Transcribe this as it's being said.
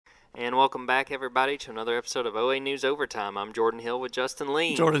And welcome back, everybody, to another episode of OA News Overtime. I'm Jordan Hill with Justin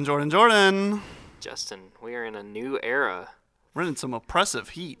Lee. Jordan. Justin, we are in a new era. We're in some oppressive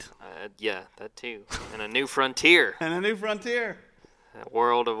heat. Yeah, that too. And a new frontier. And a new frontier. A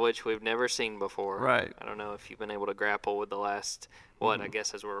world of which we've never seen before. Right. I don't know if you've been able to grapple with the last, I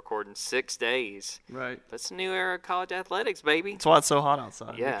guess as we're recording, 6 days. Right. That's a new era of college athletics, baby. That's why it's so hot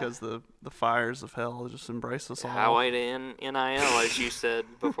outside. Yeah. Because the fires of hell just embrace us all. Highway to NIL, as you said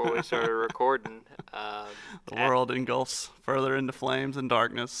before we started recording. The world engulfs further into flames and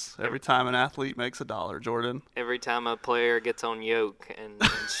darkness every time an athlete makes $1, Jordan. Every time a player gets on Yoke and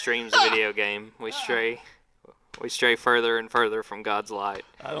streams a video game, we stray further and further from God's light.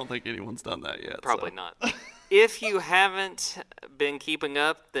 I don't think anyone's done that yet. Probably not. If you haven't been keeping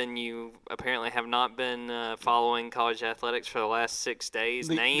up, then you apparently have not been following college athletics for the last 6 days.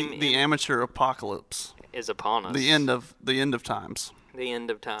 The amateur apocalypse is upon us. The end of times. The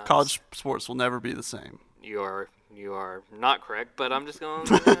end of times. College sports will never be the same. You are not correct, but I'm just going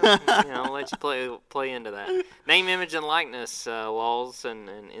to let you play into that. Name, image, and likeness laws and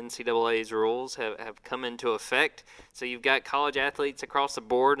NCAA's rules have come into effect. So you've got college athletes across the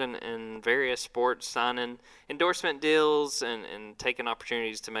board and various sports signing endorsement deals and taking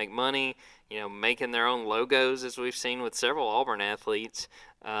opportunities to make money, making their own logos, as we've seen with several Auburn athletes.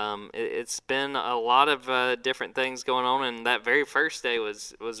 It's been a lot of different things going on, and that very first day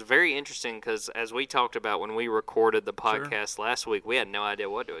was very interesting because, as we talked about when we recorded the podcast last week, we had no idea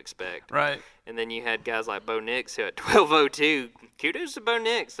what to expect. Right. And then you had guys like Bo Nix who at 12:02, kudos to Bo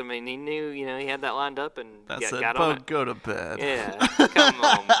Nix. I mean, he knew, he had that lined up and got Bo, on it. go to bed. Yeah, come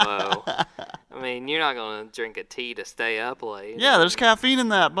on, Bo. I mean, you're not going to drink a tea to stay up late. Yeah, there's caffeine in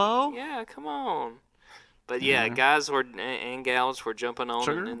that, Bo. Yeah, come on. But yeah, guys and gals were jumping on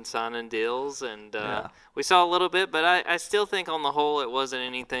and signing deals, and we saw a little bit, but I still think on the whole it wasn't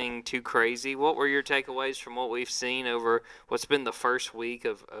anything too crazy. What were your takeaways from what we've seen over what's been the first week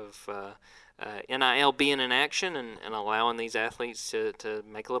of NIL being in action and allowing these athletes to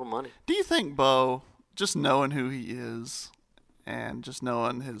make a little money? Do you think Bo, just knowing who he is and just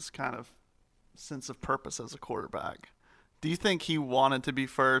knowing his kind of sense of purpose as a quarterback, do you think he wanted to be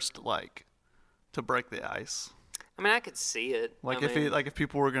first, to break the ice? I mean, I could see it. If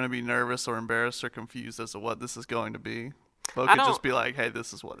people were going to be nervous or embarrassed or confused as to what this is going to be, Bo could just be like, hey,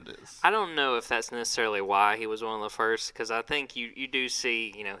 this is what it is. I don't know if that's necessarily why he was one of the first, because I think you do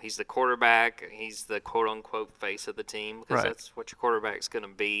see, he's the quarterback, he's the quote-unquote face of the team, because that's what your quarterback's going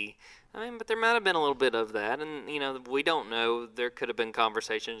to be. I mean, but there might have been a little bit of that, and, we don't know. There could have been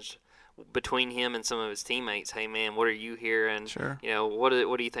conversations between him and some of his teammates. Hey, man, what are you hearing? Sure. What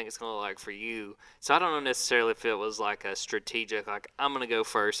do you think it's going to look like for you? So I don't know necessarily if it was like a strategic, I'm going to go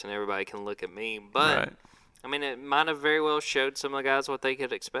first and everybody can look at me. But, I mean, it might have very well showed some of the guys what they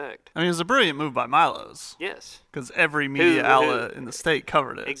could expect. I mean, it was a brilliant move by Milo's. Yes. Because every media outlet in the state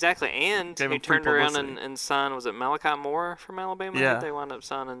covered it. Exactly. And he turned around and signed, was it Malachi Moore from Alabama? Yeah. They wound up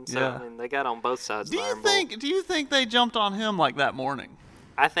signing. So, I mean, they got on both sides Do you think they jumped on him like that morning?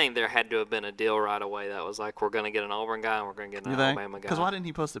 I think there had to have been a deal right away that was like, we're going to get an Auburn guy and we're going to get an Alabama guy. Because why didn't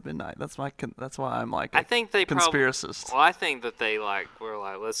he post at midnight? That's why I'm like I think they conspiracist. I think that they were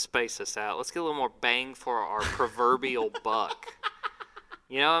like, let's space this out. Let's get a little more bang for our proverbial buck.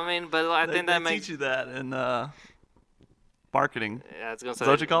 You know what I mean? But I think that makes teach you that in marketing. Yeah, I was gonna say. Is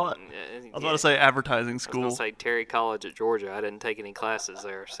that what you call it? I was about to say advertising school. I was gonna say Terry College at Georgia. I didn't take any classes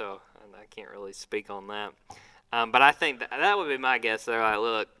there, so I can't really speak on that. But I think that would be my guess. They're like,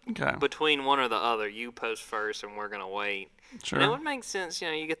 look, between one or the other, you post first and we're going to wait. Sure. And it would make sense,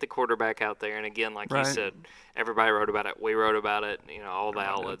 you get the quarterback out there. And again, like you said, everybody wrote about it. We wrote about it. All the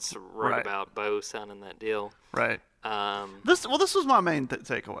outlets wrote about Bo signing that deal. Right. This was my main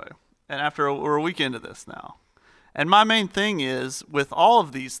takeaway. And we're a week into this now. And my main thing is, with all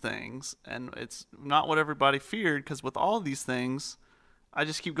of these things, and it's not what everybody feared, because with all of these things, I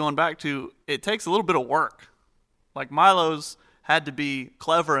just keep going back to, it takes a little bit of work. Like, Milo's had to be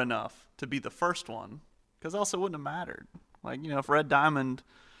clever enough to be the first one, because else it wouldn't have mattered. Like, if Red Diamond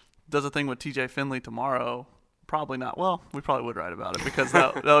does a thing with TJ Finley tomorrow, probably not. Well, we probably would write about it, because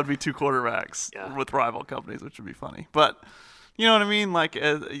that would be two quarterbacks with rival companies, which would be funny. But, you know what I mean? Like,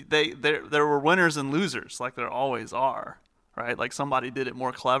 there were winners and losers, like there always are, right? Like, somebody did it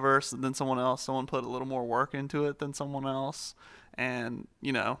more clever than someone else. Someone put a little more work into it than someone else. And,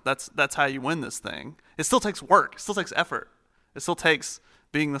 that's how you win this thing. It still takes work. It still takes effort. It still takes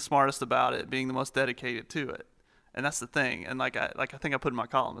being the smartest about it, being the most dedicated to it. And that's the thing. And like I think I put in my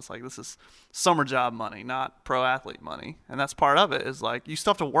column, it's like, this is summer job money, not pro athlete money. And that's part of it, is like, you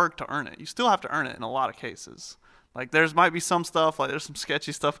still have to work to earn it. You still have to earn it in a lot of cases. Like, might be some stuff, like, there's some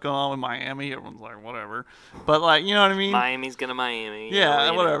sketchy stuff going on with Miami. Everyone's like, whatever. But, like, you know what I mean? Miami's going to Miami.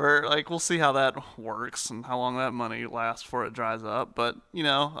 Yeah, whatever. Like, we'll see how that works and how long that money lasts before it dries up. But,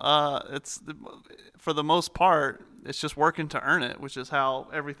 for the most part, it's just working to earn it, which is how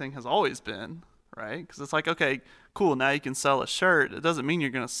everything has always been, right? Because it's like, okay, cool, now you can sell a shirt. It doesn't mean you're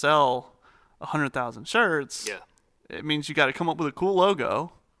going to sell 100,000 shirts. Yeah. It means you got to come up with a cool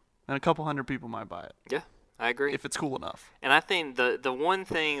logo, and a couple hundred people might buy it. Yeah. I agree. If it's cool enough. And I think the one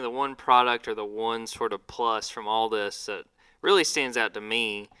thing, the one product or the one sort of plus from all this that really stands out to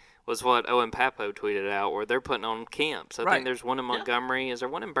me was what Owen Papo tweeted out, where they're putting on camps. I think there's one in Montgomery. Yeah. Is there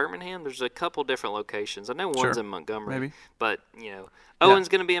one in Birmingham? There's a couple different locations. I know one's in Montgomery. Maybe. But, Owen's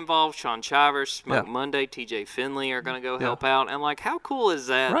going to be involved. Sean Chivers, Smoke Monday, TJ Finley are going to go help out. And, like, how cool is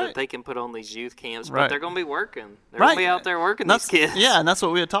that they can put on these youth camps, but they're going to be working. They're going to be out there working these kids. Yeah, and that's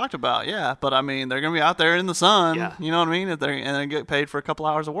what we had talked about, But, I mean, they're going to be out there in the sun, you know what I mean? And they get paid for a couple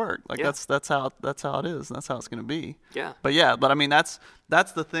hours of work. Like, that's how it is, and that's how it's going to be. Yeah. But, I mean, that's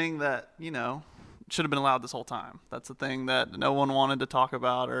the thing that, should have been allowed this whole time. That's the thing that no one wanted to talk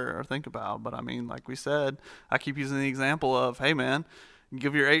about or think about. But, I mean, like we said, I keep using the example of, hey, man,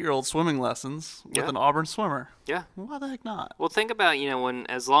 give your 8-year-old swimming lessons with an Auburn swimmer. Yeah. Well, why the heck not? Well, think about,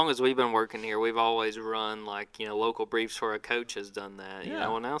 as long as we've been working here, we've always run, like, local briefs where a coach has done that. You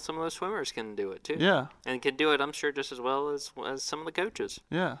know, and now some of those swimmers can do it, too. Yeah. And can do it, I'm sure, just as well as some of the coaches.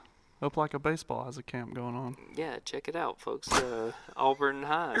 Yeah. Opelika Baseball has a camp going on. Yeah, check it out, folks. Auburn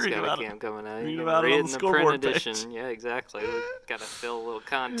High's got a camp coming out. Read about it on the scoreboard print edition. Page. Yeah, exactly. We've got to fill a little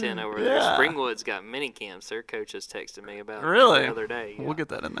content over there. Springwood's got mini camps. Their coaches texted me about the other day. Yeah. We'll get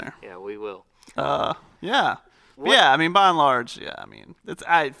that in there. Yeah, we will. Yeah. Yeah, I mean, by and large, I mean,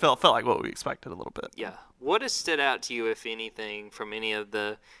 I felt like what we expected a little bit. Yeah. What has stood out to you, if anything, from any of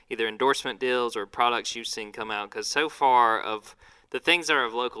the either endorsement deals or products you've seen come out? Because so far of the things that are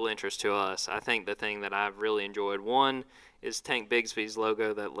of local interest to us, I think the thing that I've really enjoyed, one is Tank Bigsby's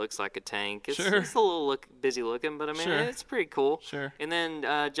logo that looks like a tank. It's a little busy looking, but I mean, it's pretty cool. Sure. And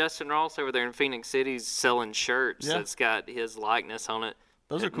then Justin Ross over there in Phoenix City's selling shirts that's got his likeness on it.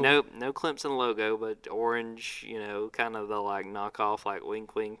 Those are cool. No Clemson logo, but orange, kind of the like knockoff, like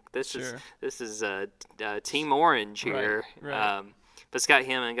wink wink. This is Team Orange here. Right. But it's got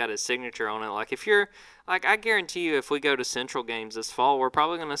him and got his signature on it. Like, if you're, like, I guarantee you, if we go to Central games this fall, we're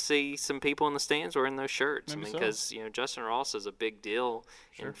probably going to see some people in the stands wearing those shirts. Maybe because Justin Ross is a big deal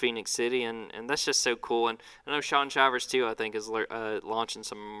in Phoenix City, and that's just so cool. And I know Sean Chivers too, I think, is launching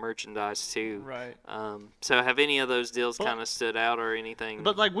some merchandise too. Right. So have any of those deals kind of stood out or anything?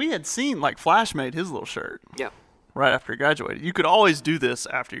 But like we had seen, like Flash made his little shirt. Yeah. Right after he graduated. You could always do this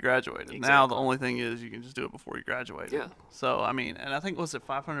after you graduated. Exactly. Now the only thing is you can just do it before you graduate. Yeah. So, I mean, and I think, was it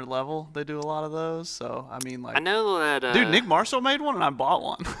 500 level? They do a lot of those. So, I mean, like. I know that. Dude, Nick Marshall made one and I bought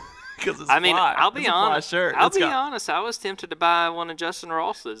one. Because it's I'll be honest. Shirt. I'll be honest. I was tempted to buy one of Justin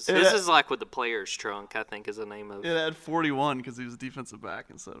Ross's. This is like with the player's trunk, I think, is the name of it. It had 41 because he was a defensive back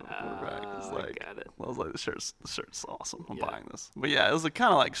instead of a quarterback. Got it. I was like, the shirt's awesome. I'm buying this. But yeah, it was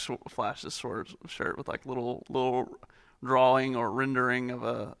kind of like Flash's shirt with like little drawing or rendering of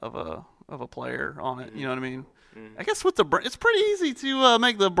a player on it. You know what I mean? Mm-hmm. I guess with it's pretty easy to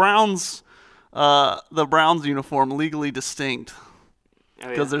make the Browns uniform legally distinct.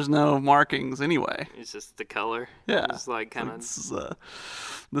 Because there's no markings anyway. It's just the color. Yeah. It's like kind of.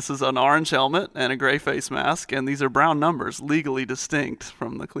 This is an orange helmet and a gray face mask, and these are brown numbers, legally distinct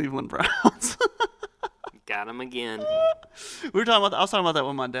from the Cleveland Browns. Got him again. I was talking about that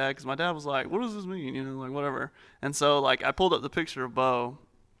with my dad, because my dad was like, "What does this mean?" Like whatever. And so like I pulled up the picture of Bo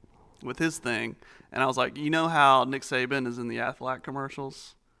with his thing, and I was like, how Nick Saban is in the Aflac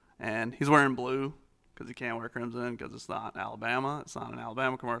commercials, and he's wearing blue. Because he can't wear crimson because it's not Alabama. It's not an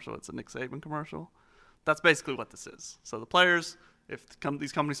Alabama commercial. It's a Nick Saban commercial. That's basically what this is. So the players, if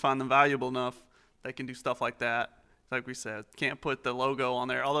these companies find them valuable enough, they can do stuff like that. Like we said, can't put the logo on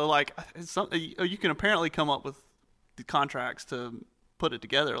there. Although, like, you can apparently come up with the contracts to put it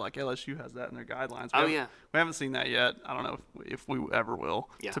together. Like LSU has that in their guidelines. We haven't seen that yet. I don't know if we ever will.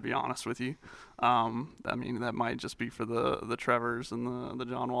 Yeah. To be honest with you, I mean that might just be for the Trevors and the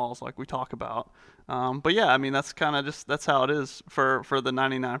John Walls, like we talk about. But yeah, I mean that's how it is for the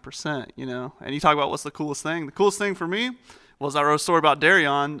 99%. And you talk about what's the coolest thing. The coolest thing for me was I wrote a story about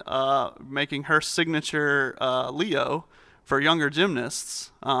Darion making her signature Leo for younger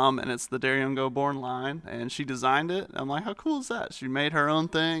gymnasts, and it's the Darion Go Born line, and she designed it. I'm like, how cool is that? She made her own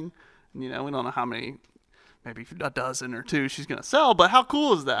thing. And, we don't know how many, maybe a dozen or two she's going to sell, but how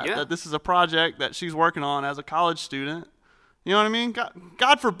cool is that? Yeah. That this is a project that she's working on as a college student. You know what I mean?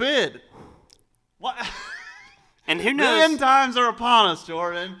 God forbid. What? And who The knows? end times are upon us,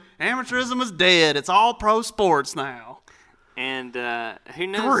 Jordan. Amateurism is dead. It's all pro sports now. And who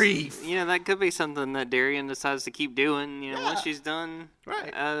knows? Grief. That could be something that Darian decides to keep doing. Yeah. Once she's done,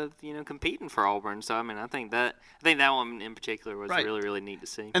 Right. competing for Auburn. So I think that one in particular was Right. really, really neat to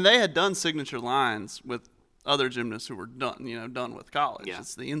see. And they had done signature lines with other gymnasts who were done with college. Yeah.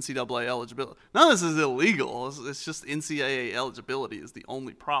 It's the NCAA eligibility. None of this is illegal. It's just NCAA eligibility is the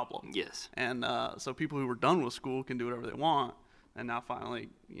only problem. Yes. And so people who were done with school can do whatever they want, and now finally,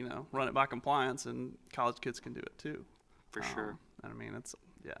 run it by compliance, and college kids can do it too. For sure. I mean, it's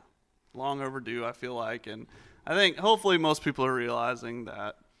long overdue, I feel like, and I think hopefully most people are realizing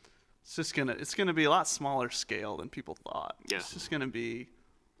that it's gonna be a lot smaller scale than people thought. Yeah. It's just gonna be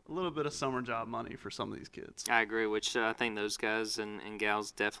a little bit of summer job money for some of these kids. I agree, which I think those guys and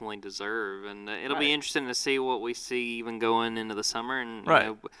gals definitely deserve, and it'll Right. be interesting to see what we see even going into the summer, and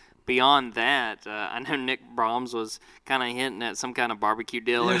Right. beyond that, I know Nick Brahms was kind of hinting at some kind of barbecue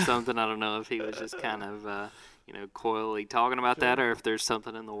deal or something. I don't know if he was just kind of coyly talking about that, or if there's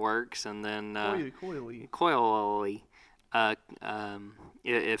something in the works, and then coyly.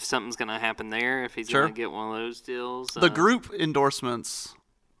 If something's going to happen there, if he's Sure. going to get one of those deals. The group endorsements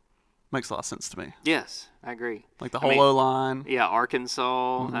makes a lot of sense to me. Yes, I agree. Like the whole O-line. Yeah,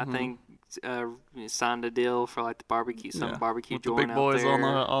 Arkansas, I Mhm. think, signed a deal for like the barbecue, barbecue with the joint big boys out there. on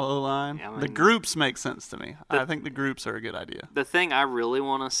the O-line. Yeah, I The mean, groups make sense to me. I think the groups are a good idea. The thing I really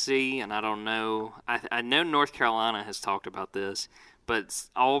want to see, and I don't know, I know North Carolina has talked about this, but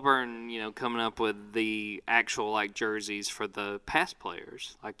Auburn, coming up with the actual like jerseys for the past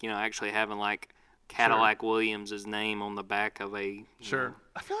players, like actually having like Cadillac Williams' name on the back of a Sure.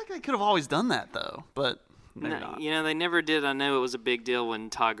 I feel like they could have always done that though, but maybe not. They never did. I know it was a big deal when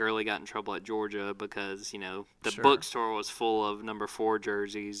Todd Gurley got in trouble at Georgia because the Sure. bookstore was full of number 4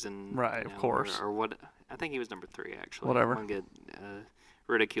 jerseys and Right, of course. or what I think he was number 3 actually. Whatever. I'm gonna get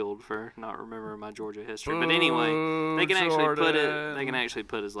ridiculed for not remembering my Georgia history, but anyway, they can actually put it. They can actually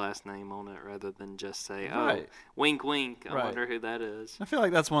put his last name on it rather than just say, "Oh, Right. wink, wink." I Right. wonder who that is. I feel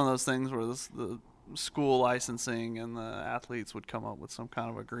like that's one of those things where the school licensing and the athletes would come up with some kind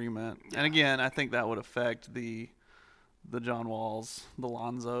of agreement. Yeah. And again, I think that would affect the John Walls, the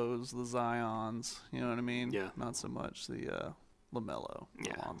Lonzos, the Zions. You know what I mean? Yeah. Not so much the LaMelo,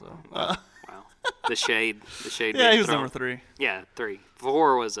 Yeah. Lonzo. Wow. The shade. Yeah, being he was thrown. number 3. Yeah, 3.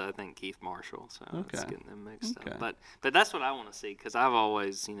 4 was I think Keith Marshall. So Okay. it's getting them mixed Okay. up. But that's what I want to see because I've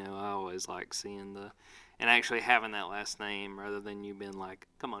always I always like seeing and actually having that last name rather than you being like,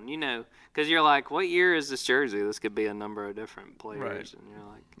 come on, because you're like, what year is this jersey? This could be a number of different players, Right. and you're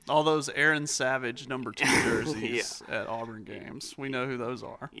like, All those Aaron Savage number 2 jerseys at Auburn games. We know who those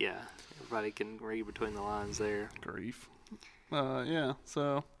are. yeah, everybody can read between the lines there. Grief. Yeah.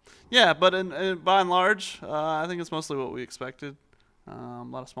 So, yeah, but by and large, I think it's mostly what we expected. A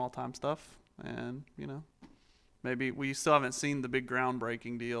lot of small time stuff, and maybe we still haven't seen the big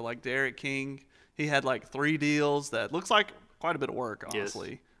groundbreaking deal like Derek King. He had like 3 deals that looks like quite a bit of work,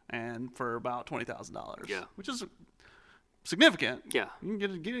 honestly, and for about $20,000. Yeah. Which is significant. Yeah. You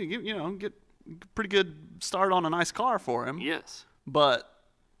can get a pretty good start on a nice car for him. Yes. But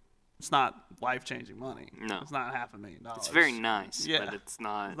it's not life-changing money. No. It's not $500,000. It's very nice, Yeah. but it's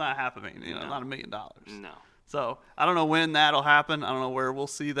not. It's not $500,000, No. not $1 million. No. So I don't know when that'll happen. I don't know where we'll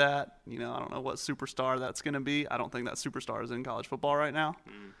see that. I don't know what superstar that's going to be. I don't think that superstar is in college football right now,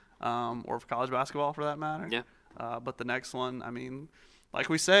 or for college basketball for that matter. Yeah. But the next one, I mean, like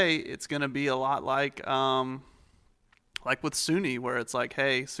we say, it's going to be a lot like with SUNY, where it's like,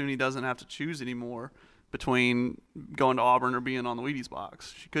 hey, SUNY doesn't have to choose anymore between going to Auburn or being on the Wheaties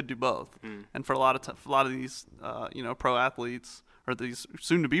box. She could do both. And for a lot of these, pro athletes or these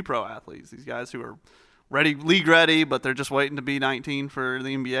soon-to-be pro athletes, these guys who are league ready, but they're just waiting to be 19 for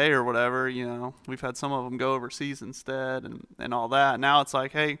the NBA or whatever. We've had some of them go overseas instead and all that. Now it's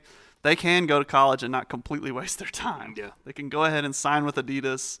like, hey, they can go to college and not completely waste their time. Yeah. They can go ahead and sign with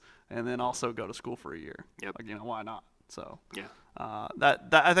Adidas and then also go to school for a year. Yep. Like, why not? So Yeah. that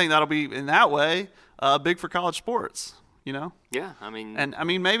I think that'll be in that way big for college sports. Yeah. I mean. And I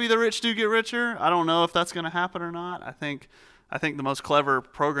mean, maybe the rich do get richer. I don't know if that's going to happen or not. I think the most clever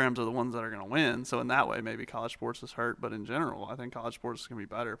programs are the ones that are going to win. So in that way, maybe college sports is hurt. But in general, I think college sports is going to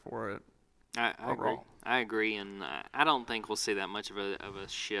be better for it. I agree. overall. I agree, and I don't think we'll see that much of a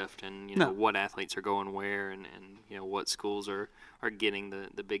shift in No. what athletes are going where and what schools are getting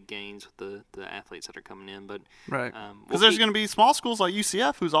the big gains with the athletes that are coming in. But Right. we'll Because there's keep- going to be small schools like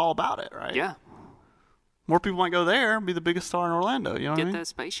UCF who's all about it, right? yeah, More people might go there and be the biggest star in Orlando. You know what I get mean? that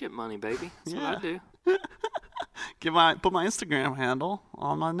spaceship money, baby. That's Yeah. what I do. Put my Instagram handle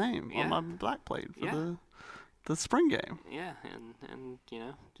on my name, Yeah. on my black plate for Yeah. the spring game. Yeah, and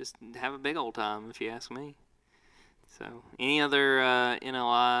just have a big old time if you ask me. So, any other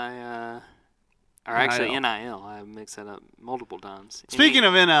NLI, or actually NIL? I mixed that up multiple times. Speaking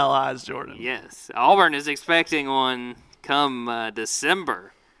of NLIs, Jordan. Yes, Auburn is expecting one come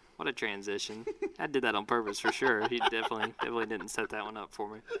December. What a transition! I did that on purpose for sure. He definitely didn't set that one up for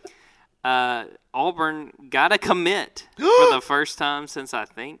me. Auburn got a commit for the first time since I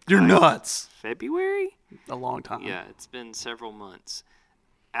think you're nuts. February. A long time. Yeah, it's been several months.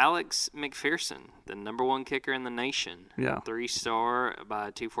 Alex McPherson, the number 1 kicker in the nation. Yeah. 3-star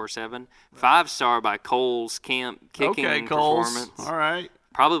by 247. 5-star by Cole's camp kicking performance. All right.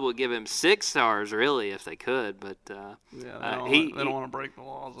 Probably would give him 6 stars, really, if they could. But they don't want to break the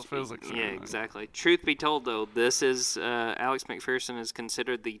laws of physics. Yeah, exactly. Truth be told, though, this is Alex McPherson is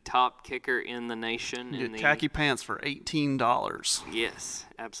considered the top kicker in the nation. You get khaki pants for $18. Yes,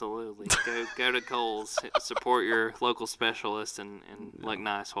 absolutely. Go to Kohl's, support your local specialist, and look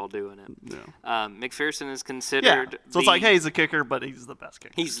nice while doing it. Yeah. McPherson is considered. Yeah. So it's like, hey, he's a kicker, but he's the best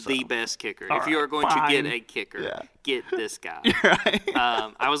kicker. He's the best kicker. All if you are going to get a kicker, get this guy. Right.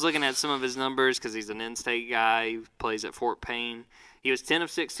 I was looking at some of his numbers because he's an in-state guy. He plays at Fort Payne. He was 10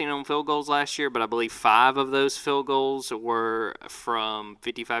 of 16 on field goals last year, but I believe 5 of those field goals were from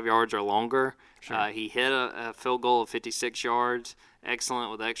 55 yards or longer. Sure. He hit a field goal of 56 yards.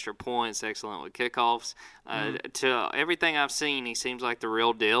 Excellent with extra points, excellent with kickoffs. To everything I've seen, he seems like the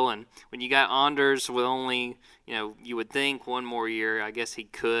real deal. And when you got Anders with only, you would think one more year, I guess he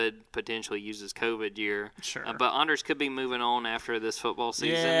could potentially use his COVID year. Sure. But Anders could be moving on after this football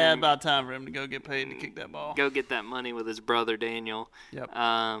season. Yeah, about time for him to go get paid to kick that ball. Go get that money with his brother, Daniel. Yep.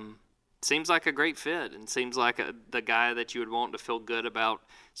 Seems like a great fit, and seems like the guy that you would want to feel good about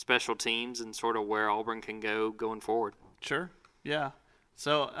special teams and sort of where Auburn can go going forward. Sure. Yeah.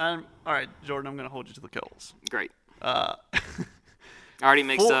 So, all right, Jordan, I'm going to hold you to the coals. Great. I already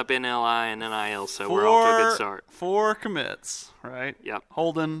mixed up NLI and NIL, so we're off to a good start. 4 commits, right? Yep.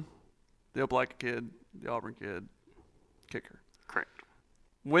 Holden, the Opelika kid, the Auburn kid, kicker. Correct.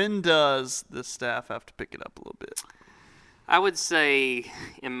 When does this staff have to pick it up a little bit? I would say,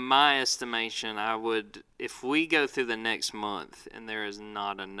 in my estimation, if we go through the next month and there is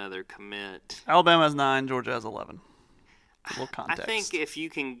not another commit. Alabama has 9, Georgia has 11. A little context. I think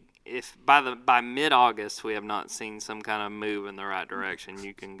if by mid-August we have not seen some kind of move in the right direction,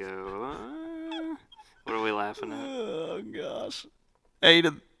 you can go, what are we laughing at? Oh, gosh.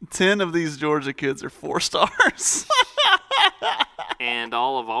 10 of these Georgia kids are 4 stars. And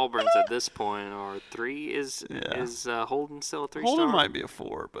all of Auburn's at this point are 3. Is Holden still a 3-star? Holden might be a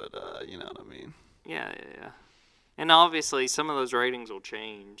 4, but you know what I mean. Yeah. And obviously some of those ratings will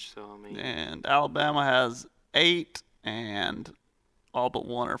change. So I mean. And Alabama has 8, and all but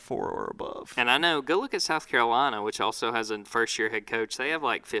 1 are 4 or above. And I know, go look at South Carolina, which also has a first-year head coach. They have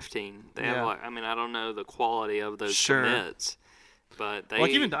like 15. They have I don't know the quality of those commits. But they,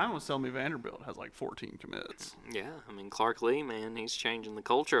 even Diamond was telling me Vanderbilt has like 14 commits. Yeah, I mean, Clark Lee, man, he's changing the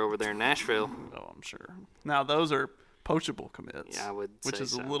culture over there in Nashville. Oh, I'm sure. Now, those are poachable commits. Yeah, I would say which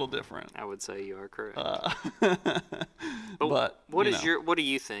is a little different. I would say you are correct. But what do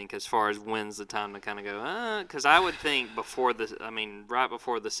you think as far as when's the time to kind of go? Because I would think right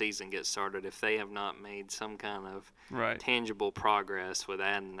before the season gets started, if they have not made some kind of tangible progress with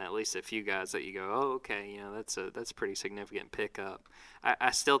adding at least a few guys that you go, oh, okay, that's a pretty significant pickup. I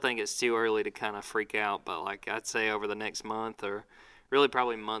still think it's too early to kind of freak out, but like I'd say over the next month or really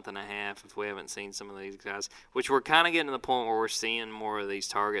probably month and a half if we haven't seen some of these guys, which we're kind of getting to the point where we're seeing more of these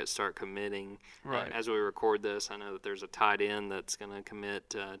targets start committing. Right. As we record this, I know that there's a tight end that's going to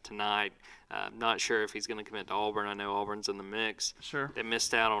commit tonight. Not sure if he's going to commit to Auburn. I know Auburn's in the mix. Sure. They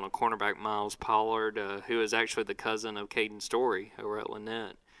missed out on a cornerback, Miles Pollard, who is actually the cousin of Caden Story over at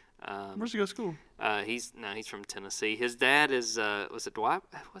Lynette. Where's he go to school? He's from Tennessee. His dad is was it Dwight?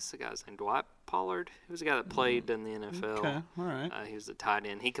 What's the guy's name? Dwight Pollard. He was the guy that played in the NFL. Okay, all right. He was the tight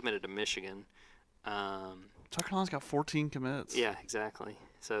end. He committed to Michigan. South Carolina's got 14 commits. Yeah, exactly.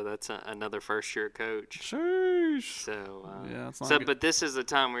 So that's another first-year coach. Sheesh. So yeah, it's not good. But this is the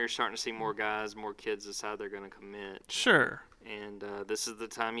time where you're starting to see more guys, more kids decide they're going to commit. Sure. And this is the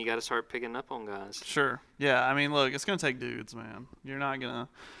time you got to start picking up on guys. Sure. Yeah, I mean, look, it's going to take dudes, man. You're not going to.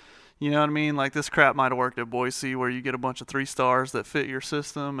 You know what I mean? Like this crap might have worked at Boise where you get a bunch of 3-stars that fit your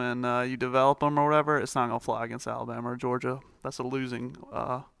system and you develop them or whatever. It's not going to fly against Alabama or Georgia. That's a losing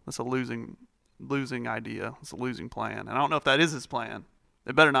idea. It's a losing plan. And I don't know if that is his plan.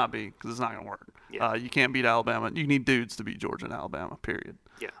 It better not be because it's not going to work. Yeah. You can't beat Alabama. You need dudes to beat Georgia and Alabama, period.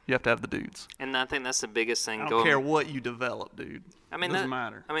 Yeah. You have to have the dudes. And I think that's the biggest thing. I don't care what you develop, dude. I mean, it doesn't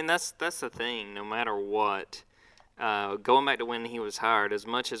matter. I mean, that's the thing. No matter what, going back to when he was hired, as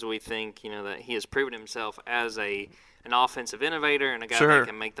much as we think, that he has proven himself as an offensive innovator and a guy that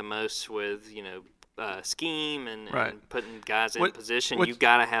can make the most with, scheme and putting guys in position, you've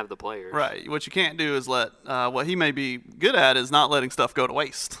got to have the players. Right. What you can't do is let what he may be good at is not letting stuff go to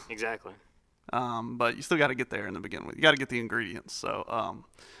waste. Exactly. But you still got to get there in the beginning. You got to get the ingredients. So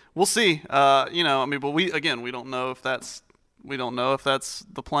we'll see. But we don't know if that's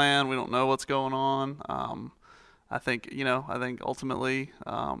the plan. We don't know what's going on. I think ultimately,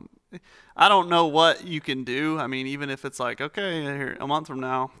 I don't know what you can do. I mean, even if it's like, okay, here, a month from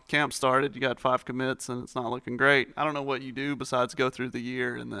now, camp started, you got 5 commits, and it's not looking great. I don't know what you do besides go through the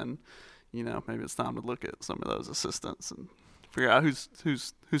year, and then, maybe it's time to look at some of those assistants and figure out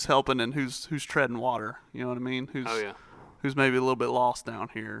who's helping and who's treading water. You know what I mean? Who's maybe a little bit lost down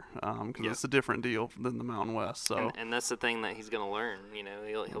here, because it's a different deal than the Mountain West. So, and that's the thing that he's going to learn.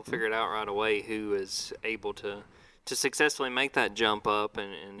 He'll figure it out right away who is able to successfully make that jump up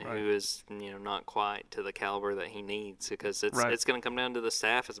and who is not quite to the caliber that he needs, because it's going to come down to the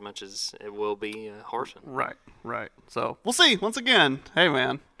staff as much as it will be Harsin. Right. So we'll see. Once again, hey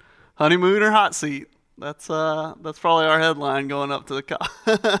man, honeymoon or hot seat. That's probably our headline going up to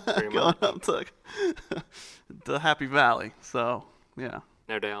the Happy Valley. So yeah.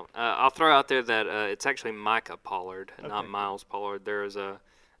 No doubt. I'll throw out there that it's actually Micah Pollard, not Miles Pollard. There is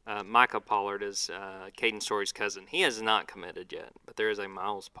Micah Pollard is Caden Story's cousin. He has not committed yet, but there is a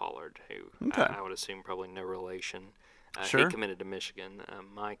Miles Pollard who I would assume probably no relation. He committed to Michigan.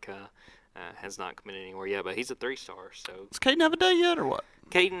 Micah has not committed anywhere yet, but he's a 3-star. So does Caden have a day yet or what?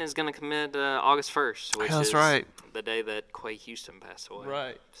 Caden is going to commit August 1st, which is the day that Quay Houston passed away.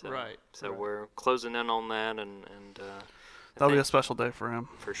 Right. So we're closing in on that, and that'll be a special day for him.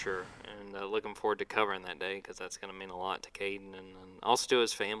 For sure. And looking forward to covering that day, because that's going to mean a lot to Caden and also to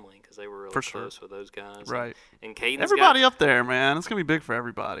his family, because they were really close with those guys. Right. And Caden's everybody up there, man. It's going to be big for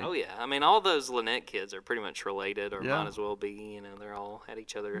everybody. Oh, yeah. I mean, all those Lynette kids are pretty much related, or might as well be. They're all at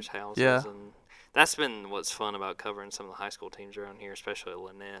each other's houses. Yeah. And that's been what's fun about covering some of the high school teams around here, especially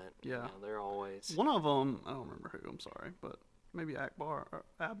Lynette. Yeah. They're always. One of them, I don't remember who, I'm sorry, but maybe Akbar or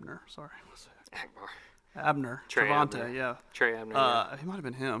Abner. Sorry. Akbar. Abner. Trey Travante, Abner. yeah. Trey Abner. He might have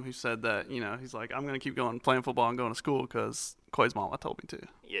been him who said that, he's like, I'm going to keep playing football and going to school because Quay's mama told me to.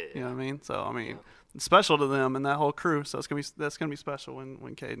 Yeah. You know what I mean? So, it's special to them and that whole crew. So that's gonna be special when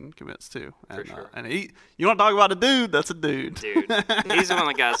Caden commits too. And, for sure. And you want to talk about a dude? That's a dude. Dude, he's one of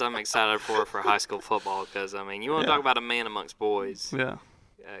the guys I'm excited for high school football, because you want to talk about a man amongst boys. Yeah.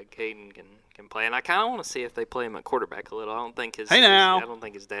 Caden can play, and I kind of want to see if they play him at quarterback a little. I don't think his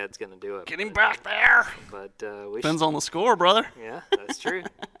dad's gonna do it. Get him back there. But depends on the score, brother. Yeah, that's true.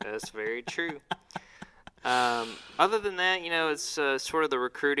 That's very true. Other than that, it's sort of the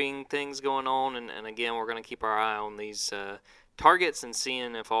recruiting things going on, and again, we're going to keep our eye on these targets and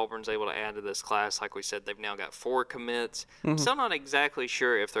seeing if Auburn's able to add to this class. Like we said, they've now got 4 commits. Mm-hmm. Still not exactly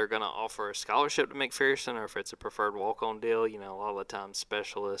sure if they're going to offer a scholarship to McPherson or if it's a preferred walk-on deal. A lot of the time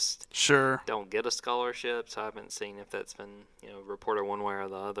specialists don't get a scholarship, so I haven't seen if that's been reported one way or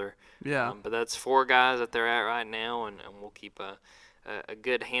the other. Yeah. But that's 4 guys that they're at right now, and we'll keep a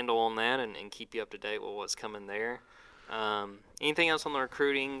good handle on that and keep you up to date with what's coming there. Anything else on the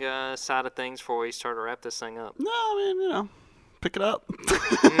recruiting side of things before we start to wrap this thing up? No, pick it up.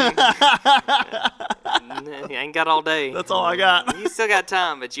 You ain't got all day. That's all I got. You still got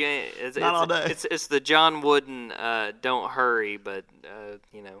time, but you ain't. It's all day. It's the John Wooden don't hurry, but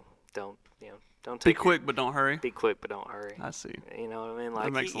don't take. Be quick, but don't hurry. Be quick, but don't hurry. I see. You know what I mean? Like,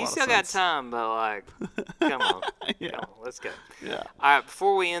 that makes a you lot still of got sense. time, but come on. Yeah. Come on, let's go. Yeah. All right,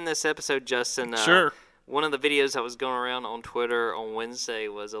 before we end this episode, Justin. Sure. One of the videos that was going around on Twitter on Wednesday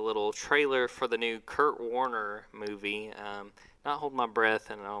was a little trailer for the new Kurt Warner movie. Not Hold My Breath,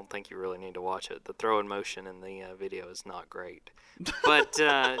 and I don't think you really need to watch it. The throw in motion in the video is not great. But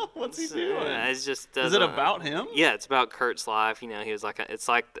what's he doing? It's just is it about him? Yeah, it's about Kurt's life. He was like it's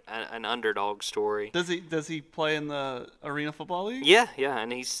like an underdog story. Does he play in the Arena Football League? Yeah,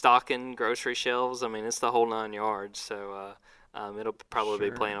 and he's stocking grocery shelves. It's the whole 9 yards. So it'll probably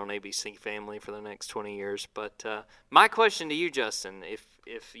be playing on ABC Family for the next 20 years. But my question to you, Justin,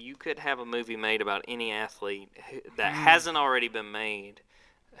 if you could have a movie made about any athlete that hasn't already been made,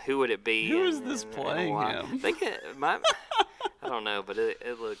 who would it be? Who is this playing him? I don't know, but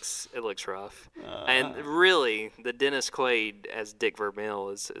it looks rough. And really, the Dennis Quaid as Dick Vermeil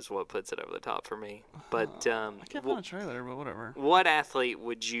is what puts it over the top for me. But I can't find a trailer, but whatever. What athlete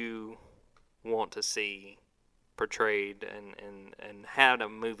would you want to see portrayed and had a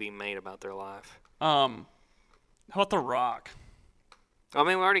movie made about their life? How about The Rock? I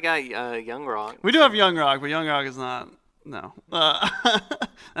mean, we already got Young Rock. We do have Young Rock, but Young Rock is not. No.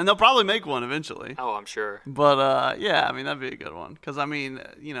 And they'll probably make one eventually. Oh, I'm sure. But yeah, I mean that'd be a good one because I mean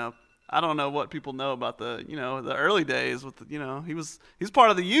I don't know what people know about the the early days with he's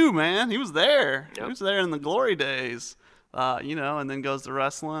part of the U, man. He was there. Yep. He was there in the glory days. And then goes to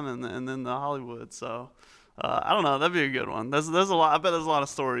wrestling and then the Hollywood. So I don't know. That'd be a good one. There's a lot. I bet there's a lot of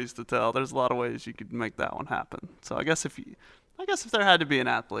stories to tell. There's a lot of ways you could make that one happen. So I guess if there had to be an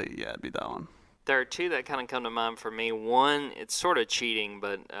athlete, yeah, it'd be that one. There are two that kind of come to mind for me. One, it's sort of cheating,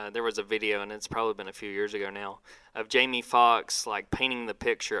 but there was a video, and it's probably been a few years ago now, of Jamie Foxx like painting the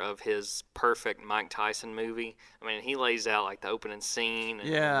picture of his perfect Mike Tyson movie. I mean, he lays out like the opening scene,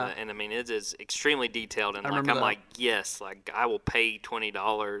 and I mean it is extremely detailed, and I'm like, yes, like I will pay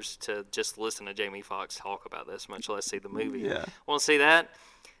 $20 to just listen to Jamie Foxx talk about this, much less see the movie. Yeah, Want to see that?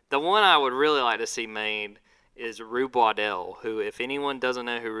 The one I would really like to see made is Rube Waddell, who, if anyone doesn't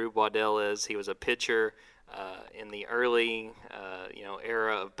know who Rube Waddell is, he was a pitcher in the early,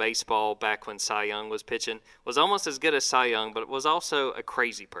 era of baseball back when Cy Young was pitching. Was almost as good as Cy Young, but was also a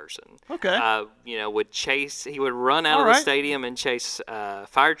crazy person. Okay. He would run out of the stadium and chase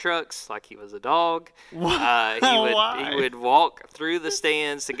fire trucks like he was a dog. He would walk through the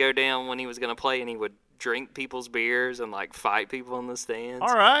stands to go down when he was going to play, and he would drink people's beers and like fight people in the stands.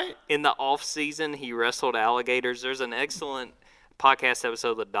 All right. In the off season, he wrestled alligators. There's an excellent podcast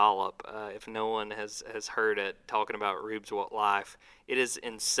episode of The Dollop. If no one has heard it, talking about Rube's life, it is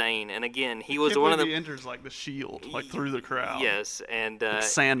insane. And again, he was one of the. He enters like the Shield, like through the crowd. Yes, and like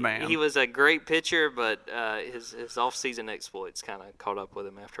Sandman. He was a great pitcher, but his off season exploits kind of caught up with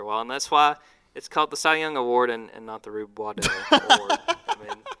him after a while, and that's why it's called the Cy Young Award and not the Rube Waddell Award. I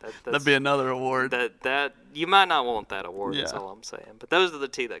mean, that'd be another award. That you might not want that award. Yeah. That's all I'm saying. But those are the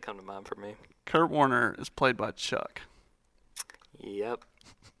two that come to mind for me. Kurt Warner is played by Chuck. Yep.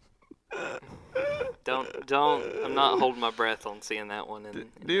 Don't. I'm not holding my breath on seeing that one.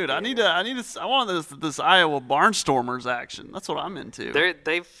 I want this Iowa Barnstormers action. That's what I'm into.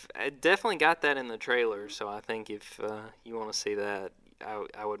 They've definitely got that in the trailer. So I think if you want to see that,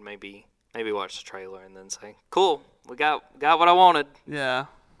 I would maybe watch the trailer and then say, cool, we got what I wanted. Yeah.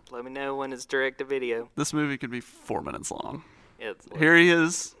 Let me know when it's direct to video. This movie could be 4 minutes long. Here he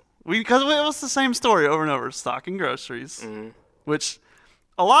is. Because it was the same story over and over, stocking groceries, which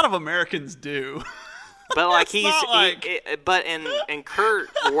a lot of Americans do. But like and Kurt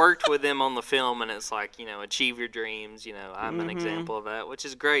worked with them on the film, and it's like, achieve your dreams. I'm an example of that, which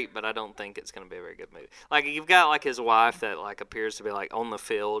is great. But I don't think it's going to be a very good movie. Like you've got like his wife that like appears to be like on the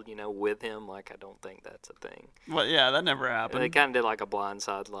field, with him. Like I don't think that's a thing. Well, yeah, that never happened. They kind of did like a Blind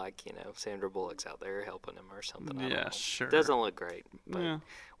Side, like Sandra Bullock's out there helping him or something. Yeah, sure. Doesn't look great. But yeah.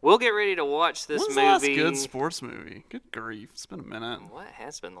 We'll get ready to watch this movie. When's the last good sports movie? Good grief, it's been a minute. What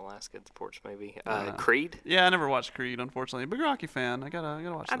has been the last good sports movie? Creed? Yeah, I never watched Creed, unfortunately. Big Rocky fan. I gotta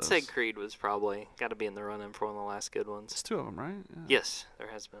watch I'd say Creed was probably got to be in the running for one of the last good ones. It's two of them, right? Yeah. Yes, there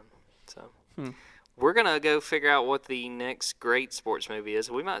has been. So we're gonna go figure out what the next great sports movie is.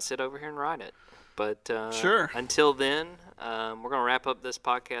 We might sit over here and write it. But sure. Until then, we're going to wrap up this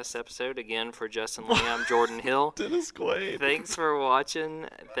podcast episode. Again, for Justin Lee, I'm Jordan Hill. Dennis Quaid. Thanks for watching.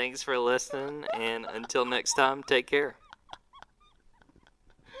 Thanks for listening. And until next time, take care.